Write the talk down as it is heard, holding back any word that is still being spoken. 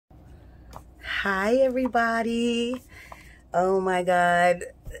Hi, everybody. Oh my God.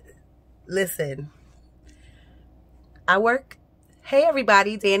 Listen, I work. Hey,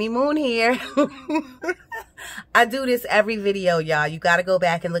 everybody. Danny Moon here. I do this every video, y'all. You got to go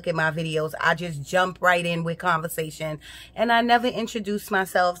back and look at my videos. I just jump right in with conversation. And I never introduce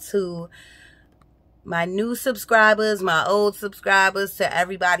myself to my new subscribers, my old subscribers, to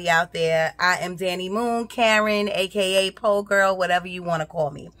everybody out there. I am Danny Moon, Karen, aka Pole Girl, whatever you want to call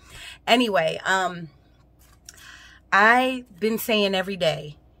me. Anyway, I've been saying every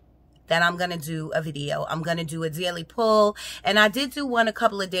day that I'm going to do a video. I'm going to do a daily pull. And I did do one a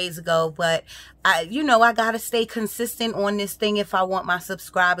couple of days ago, but I got to stay consistent on this thing if I want my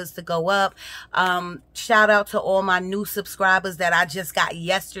subscribers to go up. Shout out to all my new subscribers that I just got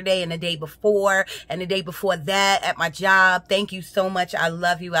yesterday and the day before and the day before that at my job. Thank you so much. I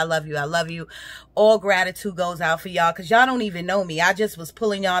love you. I love you. I love you. All gratitude goes out for y'all because y'all don't even know me. I just was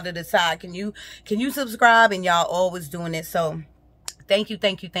pulling y'all to the side. Can you subscribe? And y'all always doing it. So thank you,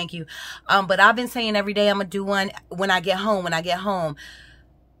 thank you, thank you. But I've been saying every day I'm going to do one when I get home,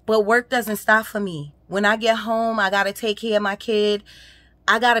 But work doesn't stop for me. When I get home, I got to take care of my kid.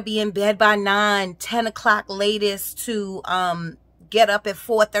 I got to be in bed by 9, 10 o'clock latest to get up at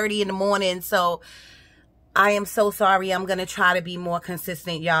 4:30 in the morning. So I am so sorry. I'm going to try to be more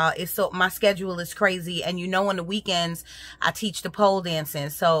consistent, y'all. My schedule is crazy. And on the weekends, I teach the pole dancing.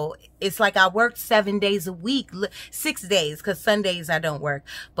 So it's like I work 7 days a week, 6 days, because Sundays I don't work.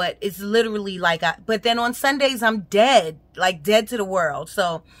 But it's literally like, but then on Sundays, I'm dead, like dead to the world.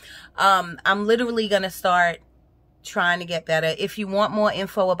 So I'm literally going to start trying to get better. If you want more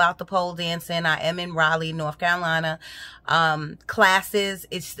info about the pole dancing, I am in Raleigh, North Carolina. Classes,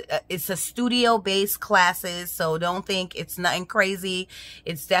 it's a studio-based classes, so don't think it's nothing crazy.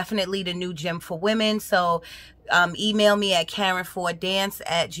 It's definitely the new gym for women. So email me at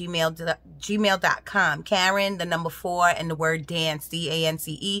karenfordance@gmail.com. Karen, the number 4 and the word dance,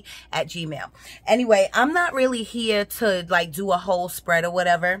 DANCE @gmail. Anyway, I'm not really here to like do a whole spread or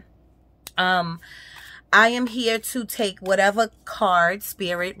whatever. I am here to take whatever card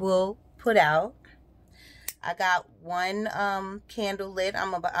Spirit will put out. I got one candle lit.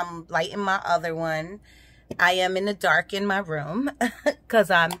 I'm lighting my other one. I am in the dark in my room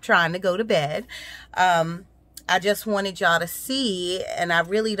because I'm trying to go to bed. I just wanted y'all to see, and I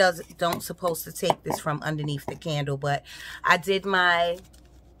really don't supposed to take this from underneath the candle, but I did my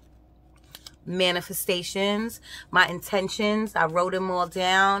manifestations, my intentions. I wrote them all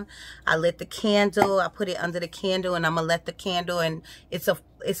down. I lit the candle. I put it under the candle, and I'm gonna let the candle, and it's a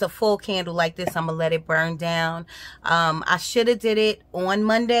full candle like this. I'm gonna let it burn down. I should have did it on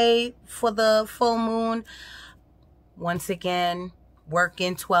Monday for the full moon. Once again,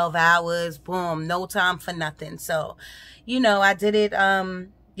 working 12 hours, boom, no time for nothing. So I did it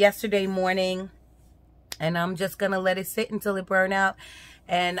yesterday morning, and I'm just gonna let it sit until it burn out.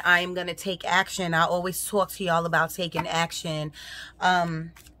 And I'm going to take action. I always talk to y'all about taking action.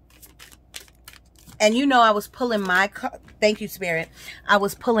 And I was pulling thank you, Spirit. I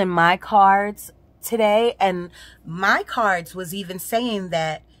was pulling my cards today, and my cards was even saying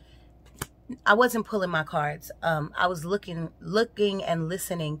that I wasn't pulling my cards. I was looking and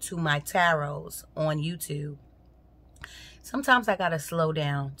listening to my tarots on YouTube. Sometimes I got to slow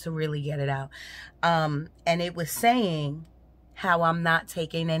down to really get it out. And it was saying how I'm not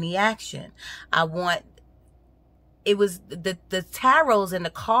taking any action. It was the tarots and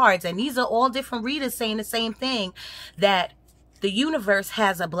the cards, and these are all different readers saying the same thing, that the universe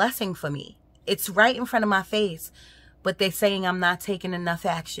has a blessing for me. It's right in front of my face, but they're saying I'm not taking enough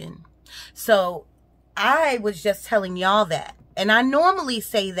action. So I was just telling y'all that. And I normally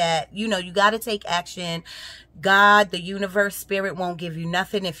say that, you got to take action. God, the universe, Spirit won't give you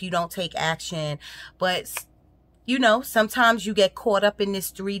nothing if you don't take action. But sometimes you get caught up in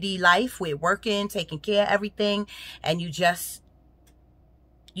this 3D life with working, taking care of everything, and you just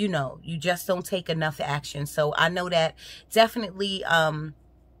don't take enough action. So I know that definitely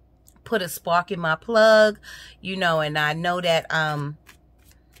put a spark in my plug, and I know that I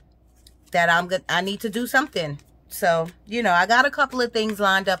need to do something. So, I got a couple of things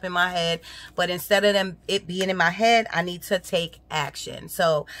lined up in my head, but instead of it being in my head, I need to take action.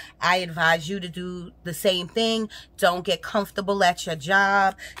 So I advise you to do the same thing. Don't get comfortable at your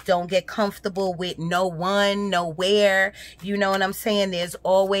job. Don't get comfortable with no one, nowhere. You know what I'm saying? There's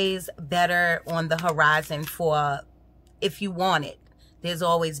always better on the horizon if you want it. There's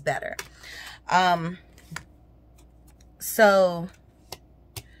always better.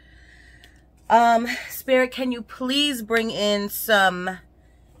 Spirit, can you please bring in some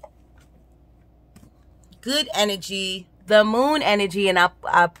good energy, the moon energy? And I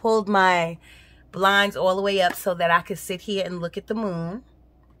pulled my blinds all the way up so that I could sit here and look at the moon.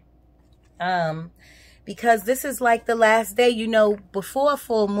 Because this is like the last day, you know, before a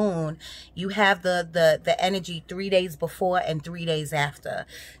full moon, you have the energy 3 days before and 3 days after.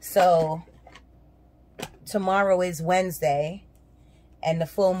 So tomorrow is Wednesday and the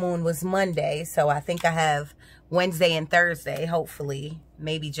full moon was Monday. So I think I have Wednesday and Thursday, hopefully.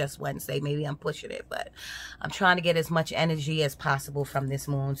 Maybe just Wednesday. Maybe I'm pushing it, but I'm trying to get as much energy as possible from this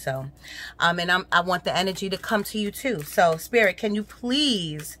moon. So, and I want the energy to come to you too. So, Spirit, can you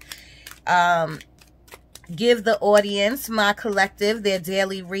please give the audience, my collective, their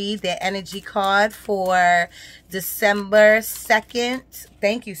daily read, their energy card for December 2nd.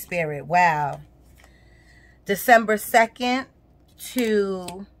 Thank you, Spirit. Wow. December 2nd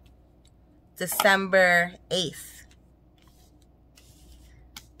to December 8th.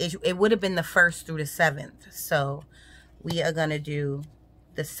 It would have been the 1st through the 7th. So we are going to do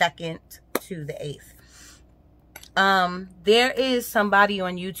the 2nd to the 8th. There is somebody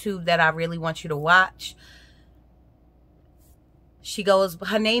on YouTube that I really want you to watch. She goes,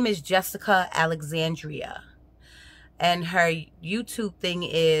 her name is Jessica Alexandria. And her YouTube thing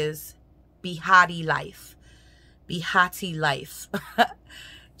is Behati Life. Behati Life.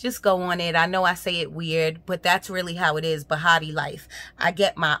 Just go on it. I know I say it weird, but that's really how it is. Behati Life. I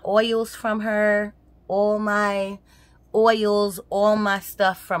get my oils from her. All my oils, all my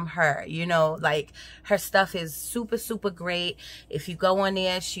stuff from her. You know, like her stuff is super, super great. If you go on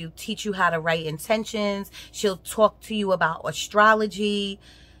there, she'll teach you how to write intentions. She'll talk to you about astrology.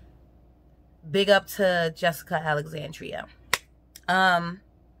 Big up to Jessica Alexandria.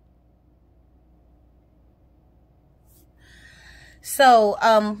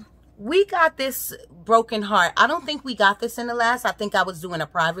 We got this broken heart. I don't think we got this in the last. I think I was doing a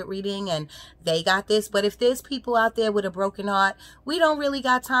private reading and they got this. But if there's people out there with a broken heart, we don't really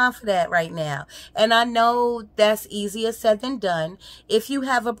got time for that right now. And I know that's easier said than done. If you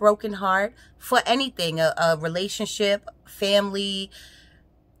have a broken heart for anything, a relationship, family,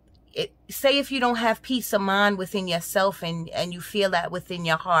 say if you don't have peace of mind within yourself and you feel that within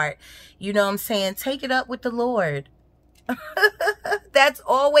your heart, you know what I'm saying? Take it up with the Lord. That's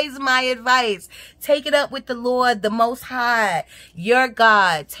always my advice. Take it up with the Lord, the Most High, your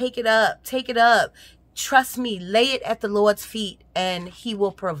God. Take it up. Take it up. Trust me. Lay it at the Lord's feet and he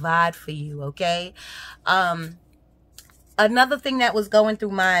will provide for you. Okay. Another thing that was going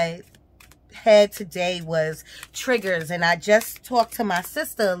through my head today was triggers. And I just talked to my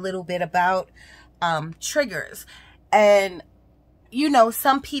sister a little bit about triggers. And, you know,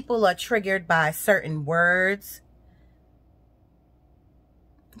 some people are triggered by certain words.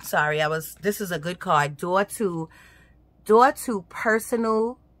 Sorry, this is a good card. Door to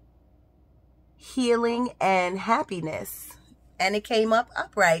personal healing and happiness. And it came up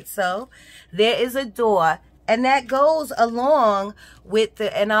upright. So there is a door. And that goes along with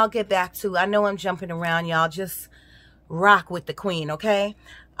the, and I'll get back to, I know I'm jumping around, y'all. Just rock with the queen, okay?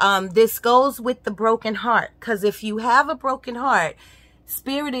 This goes with the broken heart. Because if you have a broken heart,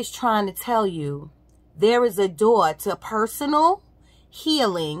 Spirit is trying to tell you there is a door to personal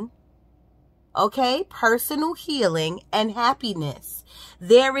healing, okay? Personal healing and happiness.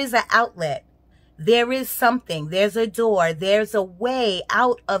 There is an outlet. There is something. There's a door. There's a way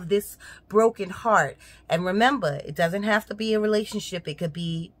out of this broken heart. And remember, it doesn't have to be a relationship. It could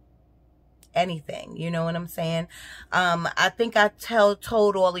be anything. You know what I'm saying? I think I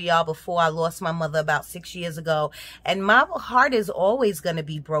told all of y'all before, I lost my mother about 6 years ago. And my heart is always going to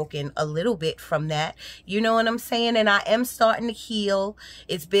be broken a little bit from that. You know what I'm saying? And I am starting to heal.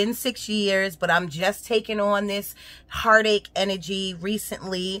 It's been 6 years, but I'm just taking on this heartache energy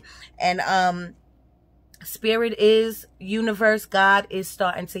recently. And Spirit is, universe, God is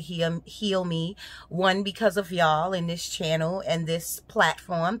starting to heal me. One, because of y'all in this channel and this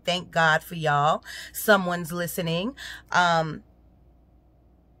platform. Thank God for y'all. Someone's listening. But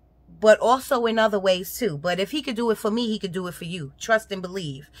also in other ways too. But if he could do it for me, he could do it for you. Trust and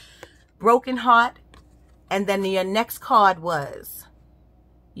believe. Broken heart. And then your next card was,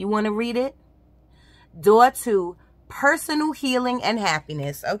 you want to read it? Door to personal healing and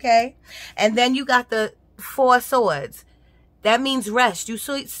happiness. Okay. And then you got the 4 swords. That means rest. You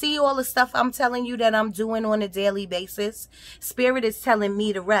see all the stuff I'm telling you that I'm doing on a daily basis. Spirit is telling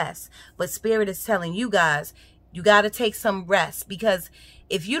me to rest, but Spirit is telling you guys, you got to take some rest, because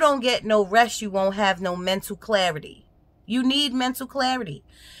if you don't get no rest, you won't have no mental clarity. You need mental clarity.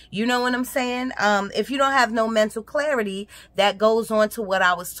 You know what I'm saying? If you don't have no mental clarity, that goes on to what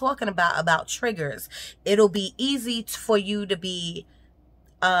I was talking about triggers. It'll be easy for you to be,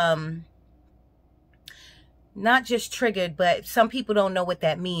 not just triggered, but some people don't know what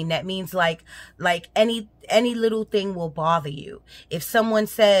that means. That means like any little thing will bother you. If someone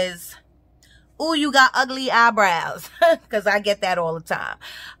says, "Oh, you got ugly eyebrows," because I get that all the time.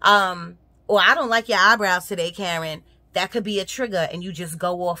 Or "I don't like your eyebrows today, Karen." That could be a trigger, and you just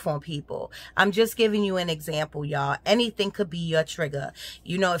go off on people. I'm just giving you an example, y'all. Anything could be your trigger.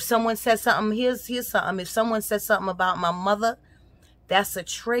 You know, if someone says something, here's something. If someone says something about my mother, that's a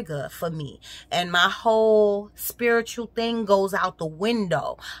trigger for me. And my whole spiritual thing goes out the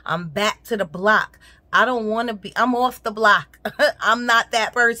window. I'm back to the block. I don't want to be, I'm off the block. I'm not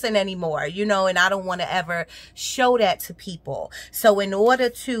that person anymore, you know, and I don't want to ever show that to people. So in order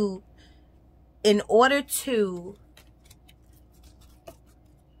to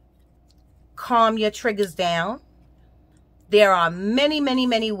calm your triggers down, there are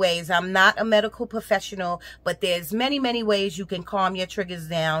many ways. I'm not a medical professional, but there's many ways you can calm your triggers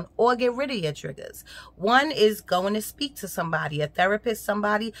down or get rid of your triggers. One is going to speak to somebody, a therapist,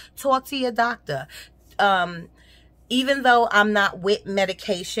 somebody, talk to your doctor. Even though I'm not with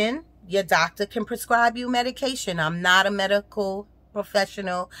medication, your doctor can prescribe you medication. I'm not a medical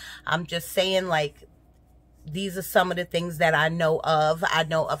professional. I'm just saying, like, these are some of the things that I know of. I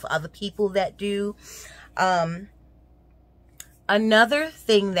know of other people that do. Another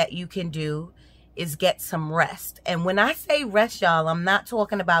thing that you can do is get some rest. And when I say rest, y'all, I'm not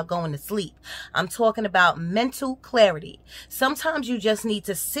talking about going to sleep. I'm talking about mental clarity. Sometimes you just need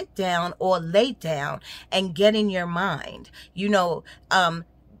to sit down or lay down and get in your mind. You know,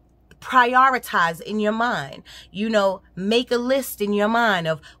 prioritize in your mind. You know, make a list in your mind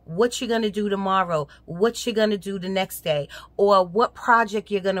of what you're going to do tomorrow, what you're going to do the next day, or what project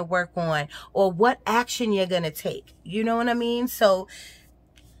you're going to work on, or what action you're going to take. You know what I mean? So,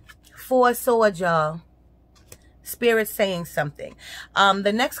 Four of Swords, y'all. Spirit saying something.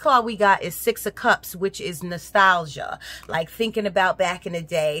 The next card we got is Six of Cups, which is nostalgia. Like thinking about back in the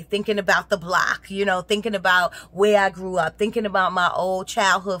day, thinking about the block, you know, thinking about where I grew up, thinking about my old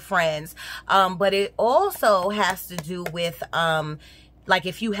childhood friends. But it also has to do with, like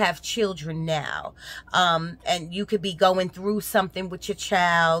if you have children now, and you could be going through something with your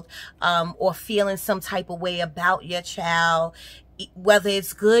child, or feeling some type of way about your child, whether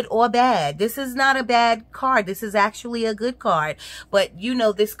it's good or bad. This is not a bad card. This is actually a good card. But, you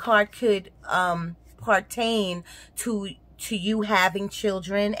know, this card could pertain to you having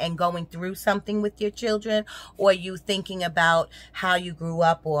children and going through something with your children, or you thinking about how you grew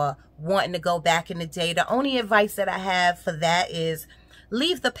up or wanting to go back in the day. The only advice that I have for that is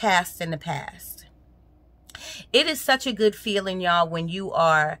leave the past in the past. It is such a good feeling, y'all, when you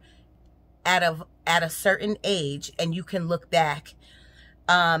are at a certain age and you can look back.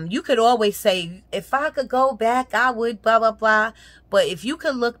 You could always say, if I could go back, I would, blah, blah, blah. But if you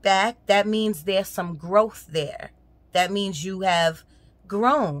could look back, that means there's some growth there. That means you have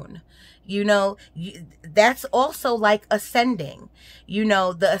grown. You know, that's also like ascending. You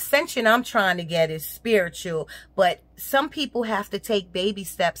know, the ascension I'm trying to get is spiritual, but some people have to take baby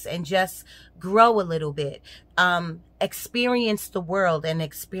steps and just grow a little bit. Experience the world and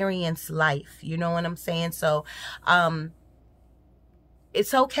experience life. You know what I'm saying? So,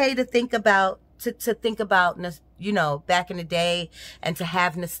 it's okay to think about, to think about, you know, back in the day, and to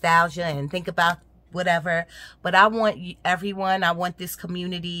have nostalgia and think about whatever. But I want everyone, I want this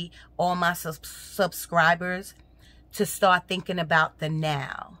community, all my subscribers, to start thinking about the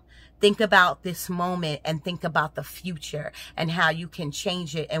now. Think about this moment and think about the future and how you can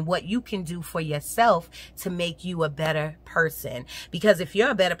change it and what you can do for yourself to make you a better person. Because if you're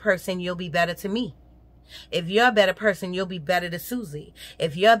a better person, you'll be better to me. If you're a better person, you'll be better to Susie.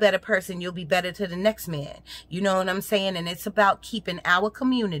 If you're a better person, you'll be better to the next man. You know what I'm saying? And it's about keeping our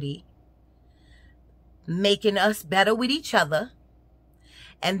community, making us better with each other,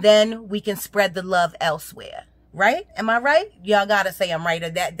 and then we can spread the love elsewhere. Right? Am I right? Y'all gotta say I'm right, or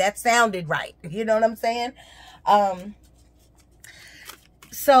that sounded right. You know what I'm saying?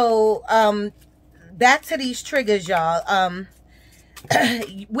 Back to these triggers, y'all.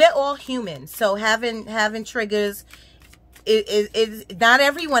 We're all human, so having triggers, it not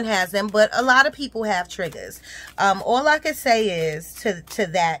everyone has them, but a lot of people have triggers. All I can say is to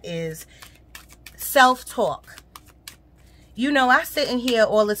that is self-talk. You know, I sit in here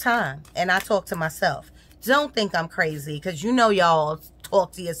all the time and I talk to myself. Don't think I'm crazy, because you know y'all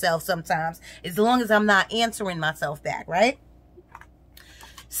talk to yourself sometimes, as long as I'm not answering myself back, right?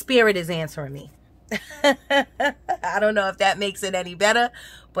 Spirit is answering me. I don't know if that makes it any better,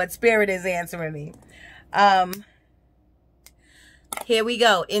 but Spirit is answering me. Here we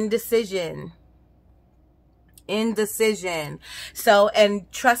go. Indecision. Indecision. So,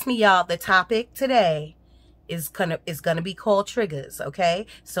 and trust me, y'all, the topic today is gonna be called triggers, okay?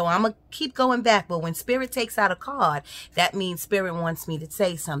 So I'm gonna keep going back, but when Spirit takes out a card, that means Spirit wants me to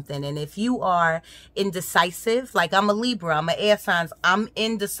say something. And if you are indecisive, like I'm a Libra, I'm an air signs, I'm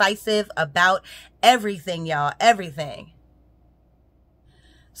indecisive about everything, y'all, everything.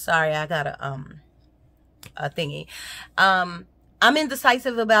 Sorry, I got a thingy. I'm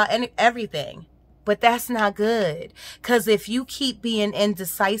indecisive about everything, but that's not good. Because if you keep being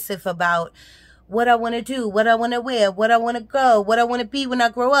indecisive about what I want to do, what I want to wear, what I want to go, what I want to be when I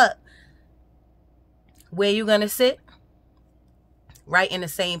grow up, where you going to sit? Right in the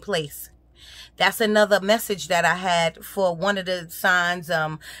same place. That's another message that I had for one of the signs.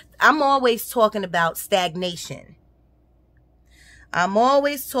 I'm always talking about stagnation. I'm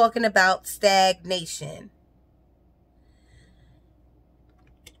always talking about stagnation.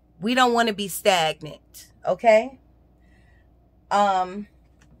 We don't want to be stagnant, okay?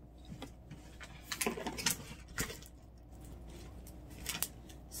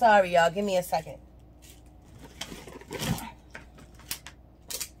 Sorry, y'all. Give me a second.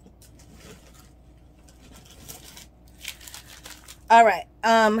 All right.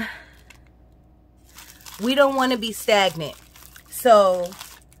 We don't want to be stagnant. So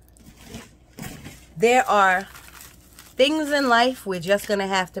there are things in life we're just going to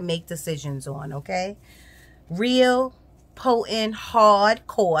have to make decisions on, okay? Real, potent,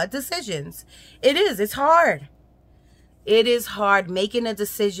 hardcore decisions. It is. It's hard. It is hard. Making a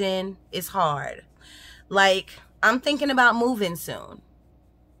decision is hard. Like, I'm thinking about moving soon.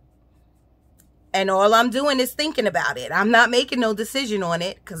 And all I'm doing is thinking about it. I'm not making no decision on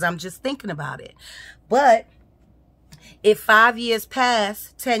it because I'm just thinking about it. But if 5 years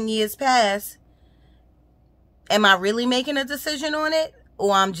pass, 10 years pass, am I really making a decision on it?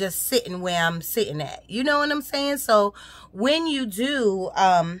 Or I'm just sitting where I'm sitting at? You know what I'm saying? So when you do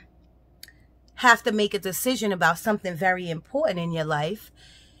have to make a decision about something very important in your life,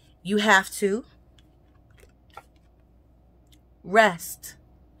 you have to rest.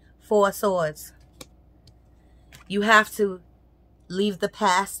 4 swords. You have to leave the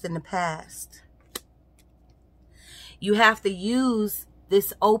past in the past. You have to use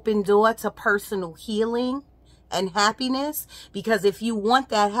this open door to personal healing and happiness, because if you want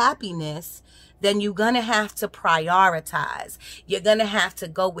that happiness, then you're going to have to prioritize. You're going to have to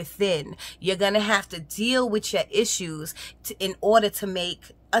go within. You're going to have to deal with your issues in order to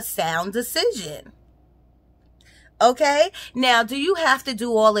make a sound decision. Okay? Now, do you have to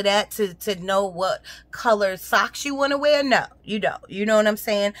do all of that to know what color socks you want to wear? No, you don't. You know what I'm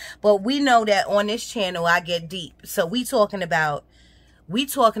saying? But we know that on this channel, I get deep. So we talking about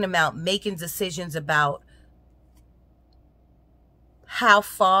making decisions about how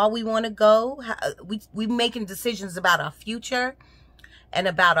far we want to go. We making decisions about our future and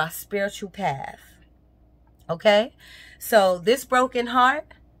about our spiritual path. Okay? So this broken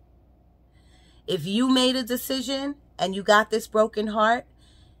heart, if you made a decision and you got this broken heart,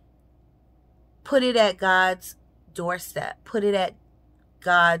 put it at God's doorstep. Put it at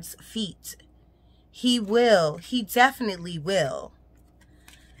God's feet. He definitely will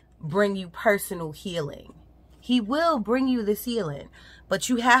bring you personal healing. He will bring you this healing. But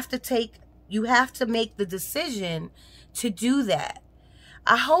you have to make the decision to do that.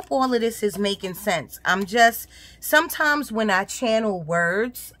 I hope all of this is making sense. Sometimes when I channel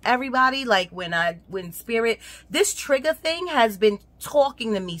words, everybody, like when Spirit, this trigger thing has been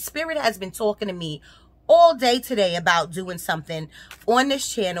talking to me. Spirit has been talking to me all day today about doing something on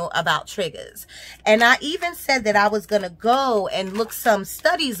this channel about triggers. And I even said that I was going to go and look some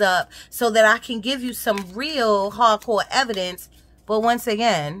studies up so that I can give you some real hardcore evidence. But once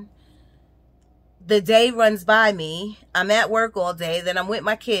again, the day runs by me. I'm at work all day. Then I'm with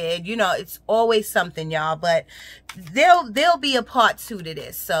my kid. You know, it's always something, y'all. But there'll be a part 2 to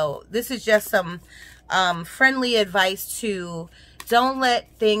this. So this is just some friendly advice to don't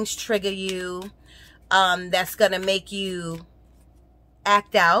let things trigger you. That's going to make you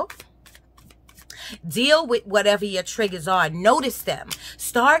act out. Deal with whatever your triggers are. Notice them.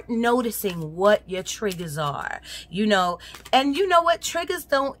 Start noticing what your triggers are. You know, and you know what? Triggers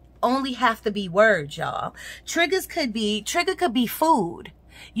don't only have to be words, y'all. Trigger could be food.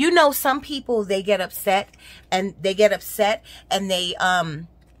 You know, some people, they get upset and they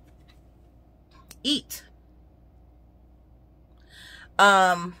eat.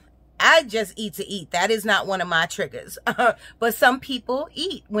 I just eat to eat. That is not one of my triggers. But some people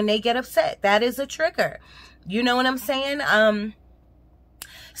eat when they get upset. That is a trigger. You know what I'm saying?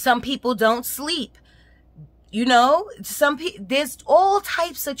 Some people don't sleep. You know, some people, there's all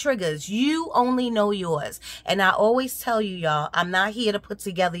types of triggers. You only know yours. And I always tell you, y'all, I'm not here to put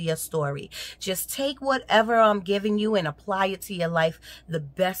together your story. Just take whatever I'm giving you and apply it to your life the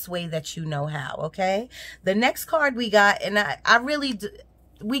best way that you know how, okay? The next card we got, and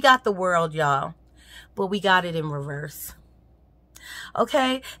we got the World, y'all, but we got it in reverse.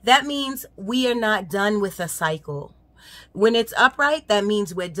 Okay? That means we are not done with a cycle. When it's upright, that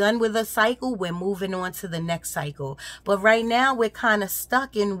means we're done with a cycle. We're moving on to the next cycle. But right now, we're kind of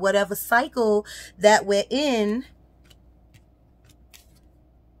stuck in whatever cycle that we're in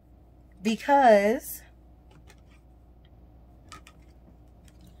because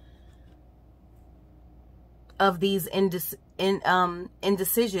of these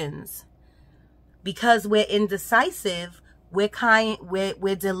indecisions. Because we're indecisive,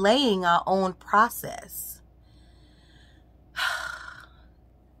 we're delaying our own process.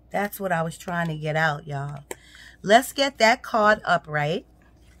 That's what I was trying to get out, y'all. Let's get that card upright.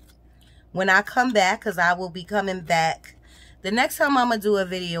 When I come back, because I will be coming back. The next time I'm going to do a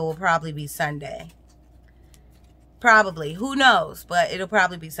video will probably be Sunday. Probably. Who knows? But it'll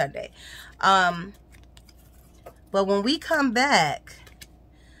probably be Sunday. But when we come back,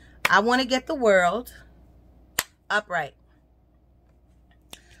 I want to get the World upright.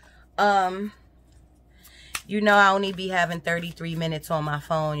 You know, I only be having 33 minutes on my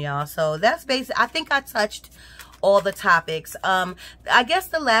phone, y'all. So that's basically, I think I touched all the topics. I guess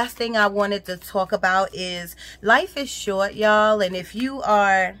the last thing I wanted to talk about is life is short, y'all. And if you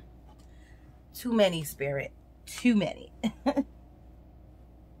are too many, Spirit, too many.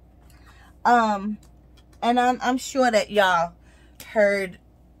 And I'm sure that y'all heard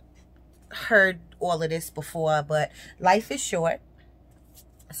all of this before, but life is short.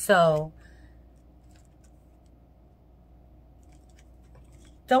 So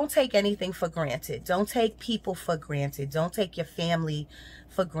don't take anything for granted. Don't take people for granted. Don't take your family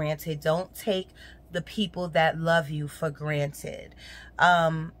for granted. Don't take the people that love you for granted.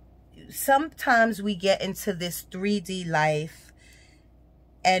 Sometimes we get into this 3D life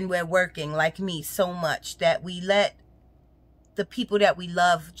and we're working, like me, so much that we let the people that we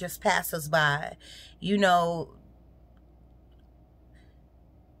love just pass us by. You know,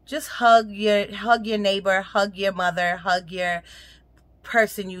 just hug your neighbor, hug your mother, hug your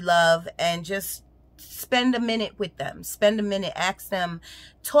person you love, and just spend a minute with them. Spend a minute, ask them,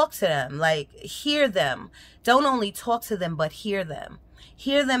 talk to them, like hear them. Don't only talk to them, but hear them.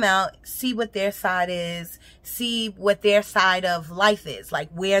 Hear them out, see what their side is, see what their side of life is, like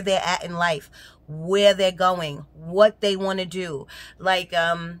where they're at in life, where they're going, what they want to do. Like,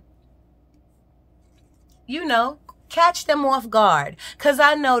 you know, catch them off guard. Because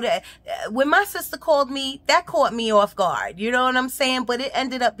I know that when my sister called me, that caught me off guard. You know what I'm saying? But it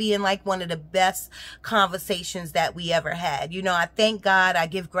ended up being like one of the best conversations that we ever had. You know, I thank God. I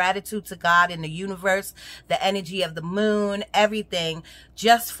give gratitude to God and the universe, the energy of the moon, everything,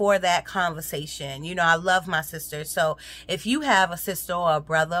 just for that conversation. You know, I love my sister. So if you have a sister or a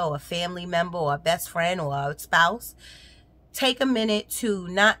brother or a family member or a best friend or a spouse, take a minute to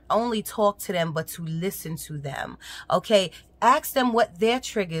not only talk to them, but to listen to them. Okay. Ask them what their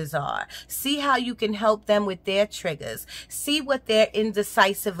triggers are. See how you can help them with their triggers. See what they're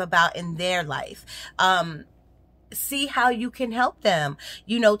indecisive about in their life. See how you can help them.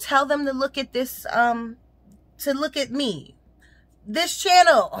 You know, tell them to look at this, to look at me. This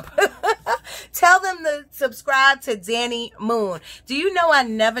channel. Tell them to subscribe to Danni Moon. Do you know I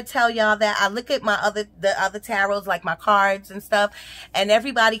never tell y'all that? I look at the other tarots, like my cards and stuff, and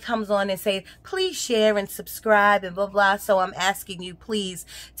everybody comes on and say, please share and subscribe and blah blah. So I'm asking you, please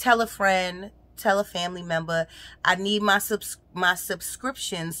tell a friend, tell a family member. I need my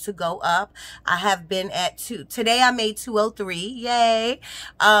subscriptions to go up. I have been at 2. Today I made 203. Yay.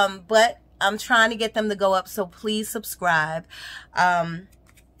 But I'm trying to get them to go up, so please subscribe.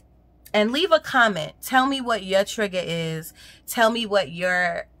 And leave a comment. Tell me what your trigger is. Tell me what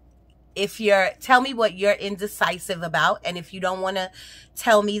tell me what you're indecisive about. And if you don't want to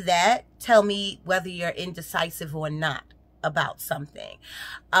tell me that, tell me whether you're indecisive or not about something.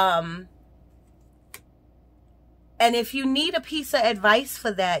 And if you need a piece of advice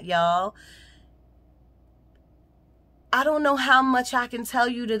for that, y'all, I don't know how much I can tell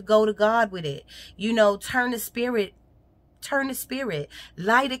you to go to God with it. You know, turn to spirit. Turn to spirit.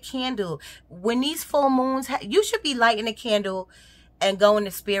 Light a candle. When these full moons, you should be lighting a candle and going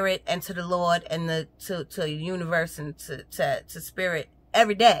to spirit and to the Lord and to the universe and to spirit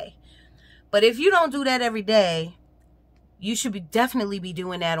every day. But if you don't do that every day, you should definitely be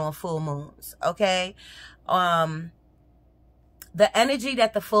doing that on full moons. Okay? The energy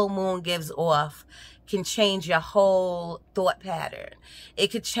that the full moon gives off can change your whole thought pattern. It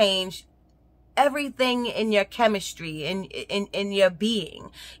could change everything in your chemistry, in your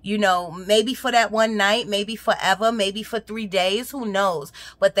being, you know, maybe for that one night, maybe forever, maybe for 3 days, who knows?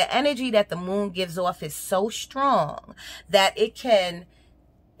 But the energy that the moon gives off is so strong that it can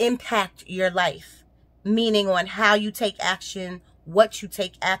impact your life, meaning on how you take action, what you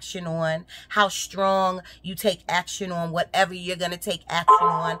take action on, how strong you take action on whatever you're going to take action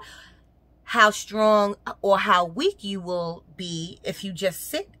on, how strong or how weak you will be if you just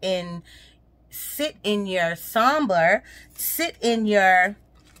sit in your somber, sit in your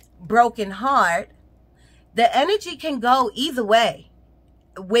broken heart. The energy can go either way.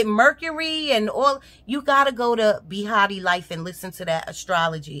 With Mercury and all, you gotta go to Behati Life and listen to that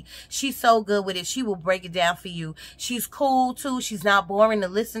astrology. She's so good with it. She will break it down for you. She's cool too. She's not boring to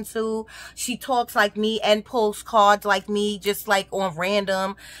listen to. She talks like me and pulls cards like me, just like on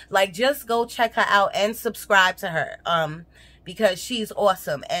random. Like, just go check her out and subscribe to her. Because she's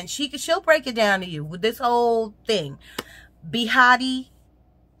awesome, and she'll break it down to you with this whole thing. Behati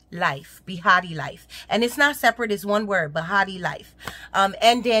Life, Behati Life, and it's not separate, it's one word, Behati Life.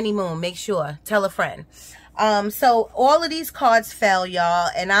 And Danny Moon, make sure, tell a friend. So all of these cards fell, y'all,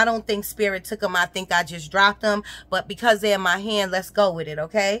 and I don't think Spirit took them. I think I just dropped them, but because they're in my hand, let's go with it,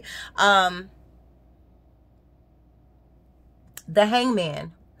 okay? The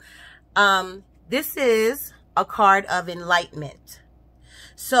Hangman. This is a card of enlightenment.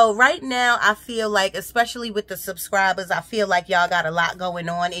 So right now, I feel like, especially with the subscribers, I feel like y'all got a lot going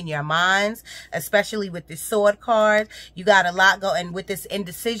on in your minds, especially with this sword card. You got a lot going, with this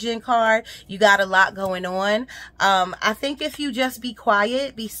indecision card, you got a lot going on. I think if you just be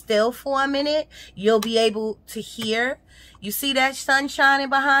quiet, be still for a minute, you'll be able to hear. You see that sun shining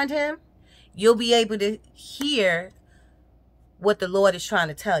behind him? You'll be able to hear what the Lord is trying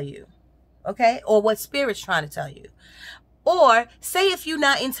to tell you. Okay? Or what Spirit's trying to tell you. Or say if you're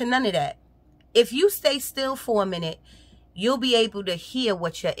not into none of that, if you stay still for a minute, you'll be able to hear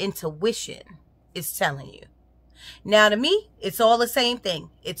what your intuition is telling you. Now, to me, it's all the same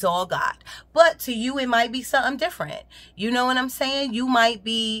thing. It's all God. But to you, it might be something different. You know what I'm saying? You might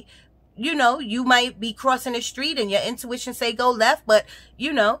be, you know, you might be crossing the street and your intuition say go left, but,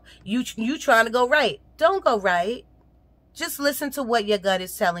 you know, you trying to go right. Don't go right. Just listen to what your gut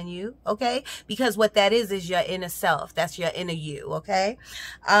is telling you, okay? Because what that is your inner self. That's your inner you, okay?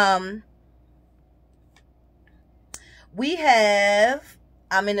 We have,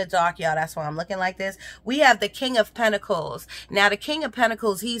 I'm in the dark, y'all. That's why I'm looking like this. We have the King of Pentacles. Now, the King of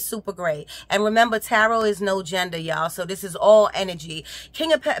Pentacles, he's super great. And remember, tarot is no gender, y'all. So this is all energy.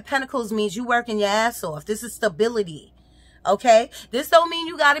 King of Pentacles means you working your ass off. This is stability, okay? This don't mean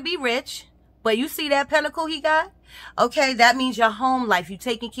you got to be rich. But you see that pentacle he got? Okay, that means your home life. You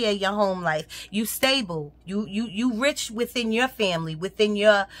taking care of your home life. You stable. You rich within your family, within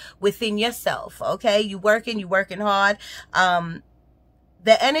yourself. Okay, you working hard. The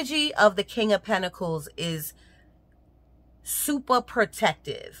energy of the King of Pentacles is super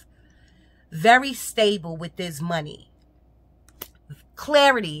protective, very stable with his money.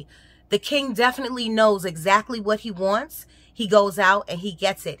 Clarity. The king definitely knows exactly what he wants. He goes out and he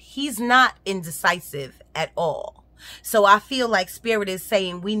gets it. He's not indecisive at all. So I feel like Spirit is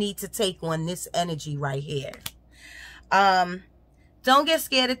saying we need to take on this energy right here. Don't get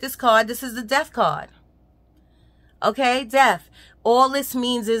scared at this card. This is the Death card. Okay, Death. All this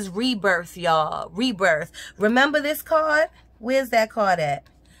means is rebirth, y'all. Rebirth. Remember this card? Where's that card at?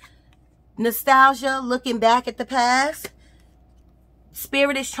 Nostalgia, looking back at the past.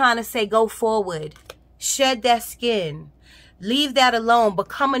 Spirit is trying to say go forward. Shed that skin. Leave that alone.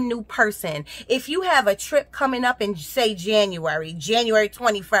 Become a new person. If you have a trip coming up in, say, January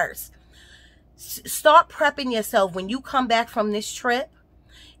 21st, start prepping yourself. When you come back from this trip,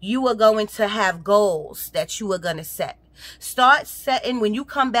 you are going to have goals that you are going to set. Start setting when you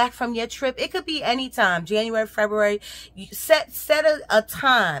come back from your trip. It could be any time, January, February. You set a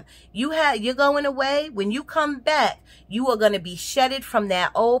time. You're going away. When you come back, you are going to be shedded from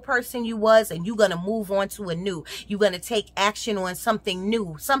that old person you was, and you're going to move on to a new. You're going to take action on something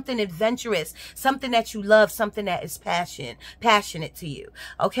new, something adventurous, something that you love, something that is passionate to you.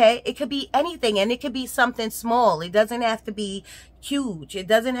 Okay? It could be anything, and it could be something small. It doesn't have to be huge. It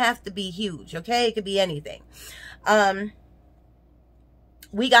doesn't have to be huge. Okay? It could be anything.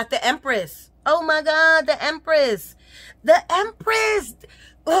 We got the Empress. Oh my God, the Empress. The Empress.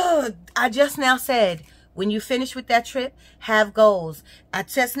 Ugh, I just now said, when you finish with that trip, have goals. I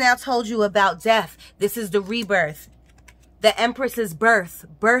just now told you about death. This is the rebirth. The Empress is birth.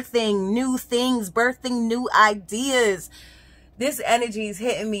 Birthing new things, birthing new ideas. This energy is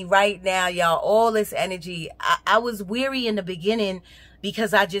hitting me right now, y'all. All this energy. I was weary in the beginning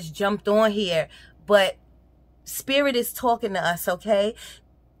because I just jumped on here. But Spirit is talking to us, okay?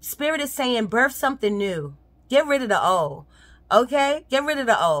 Spirit is saying, birth something new. Get rid of the old. Okay? Get rid of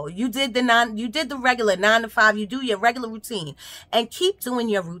the old. You did the regular 9 to 5. You do your regular routine. And keep doing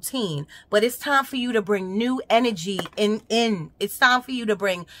your routine. But it's time for you to bring new energy in. It's time for you to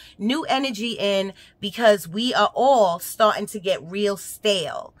bring new energy in, because we are all starting to get real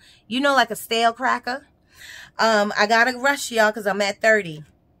stale. You know, like a stale cracker? I gotta rush y'all because I'm at 30.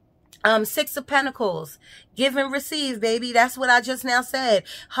 6 of Pentacles. Give and receive, baby. That's what I just now said.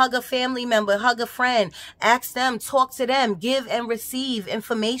 Hug a family member, hug a friend, ask them, talk to them, give and receive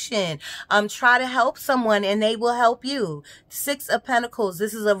information. Try to help someone and they will help you. 6 of Pentacles.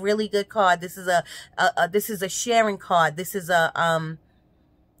 This is a really good card. This is a sharing card. This is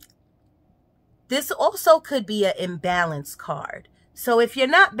this also could be an imbalance card. So if you're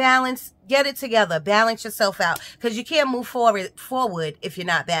not balanced, get it together. Balance yourself out, because you can't move forward if you're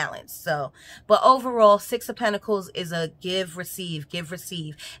not balanced. So, but overall, 6 of Pentacles is a give, receive, give,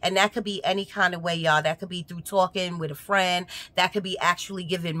 receive. And that could be any kind of way, y'all. That could be through talking with a friend. That could be actually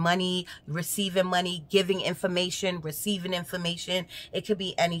giving money, receiving money, giving information, receiving information. It could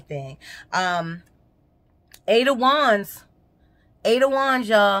be anything. 8 of Wands. 8 of Wands,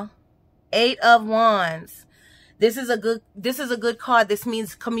 y'all. 8 of Wands. This is a good card. This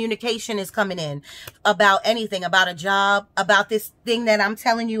means communication is coming in about anything, about a job, about this thing that I'm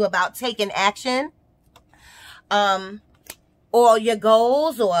telling you about, taking action, or your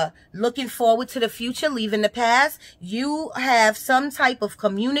goals, or looking forward to the future, leaving the past. You have some type of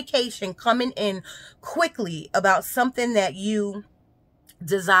communication coming in quickly about something that you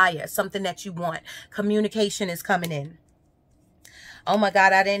desire, something that you want. Communication is coming in. Oh my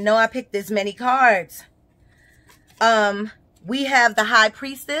God, I didn't know I picked this many cards. We have the High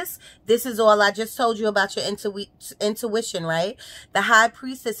Priestess. This is all I just told you about your intuition, right? The High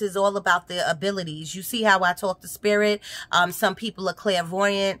Priestess is all about the abilities. You see how I talk to Spirit? Some people are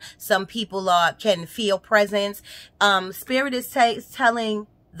clairvoyant. Some people can feel presence. Spirit is telling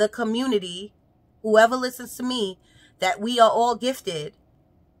the community, whoever listens to me, that we are all gifted.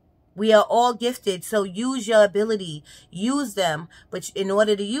 We are all gifted, so use your ability. Use them. But in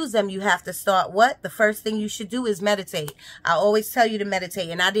order to use them, you have to start what? The first thing you should do is meditate. I always tell you to meditate,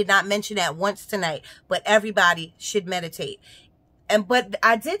 and I did not mention that once tonight, but everybody should meditate. But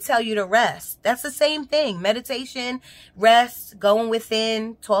I did tell you to rest. That's the same thing. Meditation, rest, going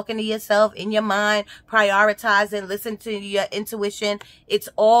within, talking to yourself in your mind, prioritizing, listen to your intuition. It's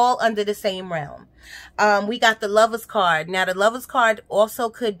all under the same realm. We got the Lover's card. Now, the Lover's card also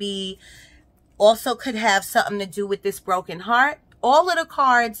could have something to do with this broken heart. All of the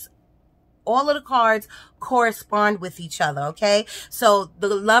cards correspond with each other, okay? So the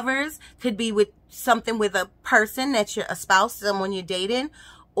Lovers could be with something with a person that you're a spouse, someone you're dating,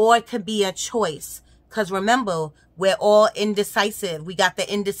 or it could be a choice. Because remember, we're all indecisive. We got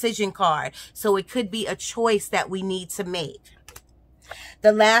the indecision card. So it could be a choice that we need to make.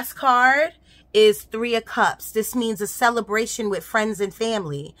 The last card is 3 of Cups. This means a celebration with friends and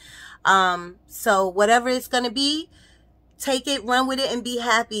family. So whatever it's going to be, take it, run with it, and be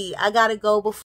happy. I got to go before